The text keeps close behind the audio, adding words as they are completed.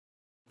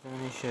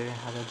show you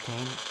how to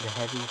obtain the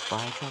Heavy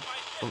Firetruck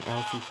from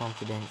LC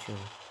Confidential.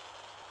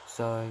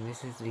 So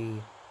this is the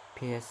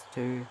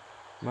PS2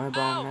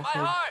 mobile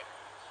method,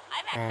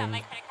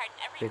 and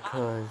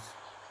because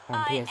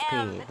on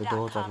PSP the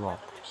doors are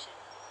locked,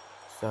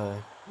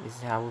 so this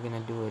is how we're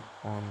gonna do it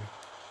on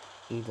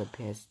either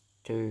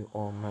PS2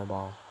 or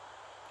mobile.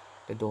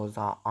 The doors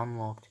are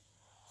unlocked,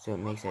 so it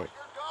makes it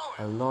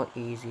a lot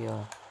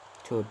easier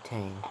to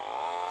obtain.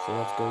 So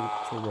let's go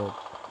to the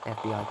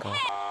FBI car.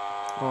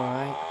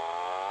 Alright,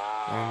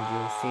 and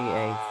you'll see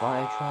a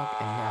fire truck,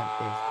 and that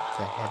is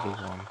the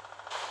heavy one.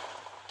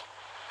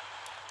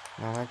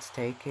 Now let's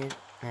take it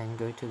and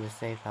go to the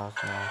safe house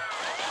now.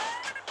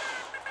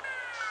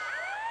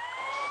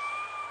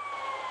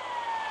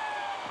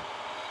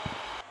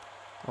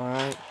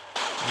 Alright,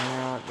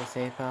 now at the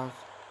safe house,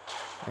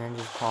 and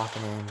just park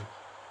it in,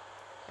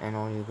 and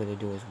all you're gonna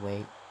do is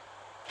wait.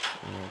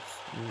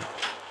 And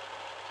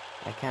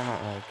I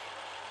cannot like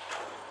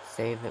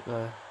save it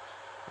though,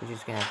 we're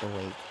just gonna have to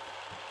wait.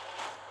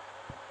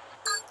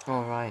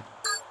 Alright.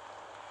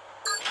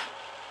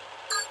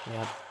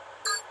 Yep.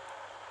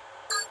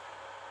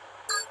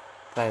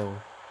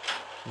 Failed.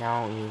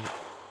 Now you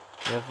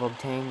have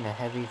obtained the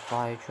heavy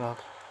fire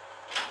truck,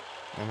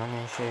 and I'm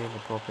going to show you the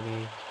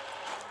property,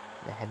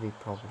 the heavy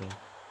property.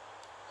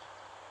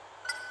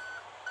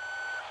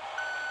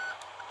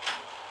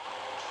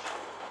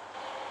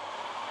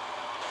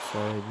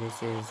 So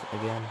this is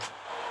again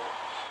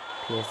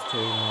PS2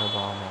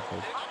 mobile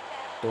method.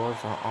 Doors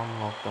are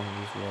unlocked on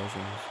these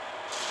versions.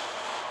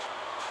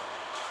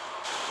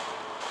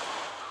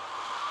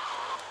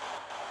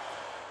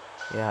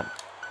 Yeah,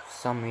 for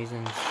some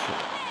reason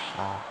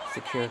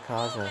secure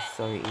cars are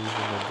so easy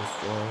to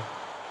destroy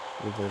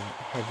with a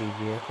heavy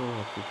vehicle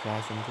if you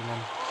crash into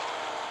them,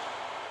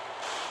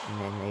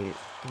 and then they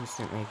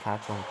instantly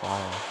catch on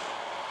fire.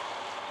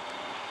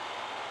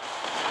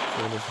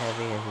 So it is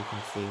heavy, as you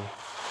can see.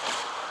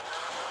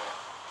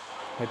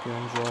 Hope you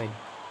enjoyed.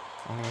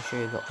 I'm going to show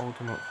you the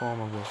ultimate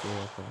form of this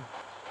vehicle.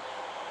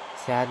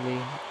 Sadly,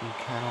 you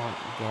cannot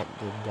get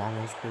the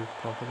damage proof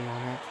property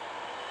on it.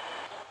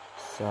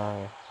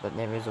 So, but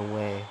there is a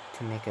way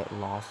to make it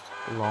last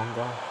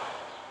longer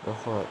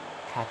before it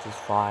catches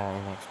fire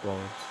and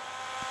explodes.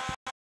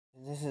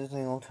 This is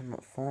the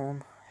ultimate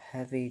form,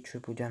 heavy,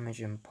 triple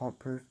damage and pop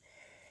proof,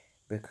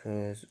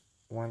 because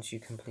once you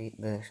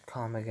complete the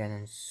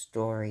Carmageddon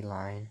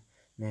storyline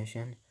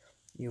mission,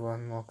 you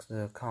unlock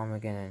the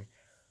Carmageddon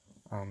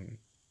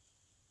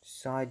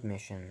side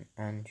mission,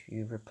 and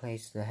you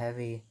replace the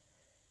heavy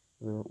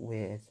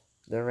with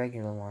the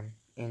regular one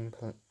in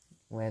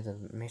where the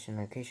mission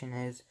location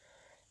is,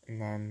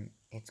 and then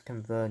it's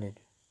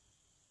converted,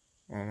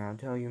 and I'll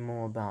tell you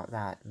more about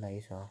that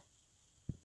later.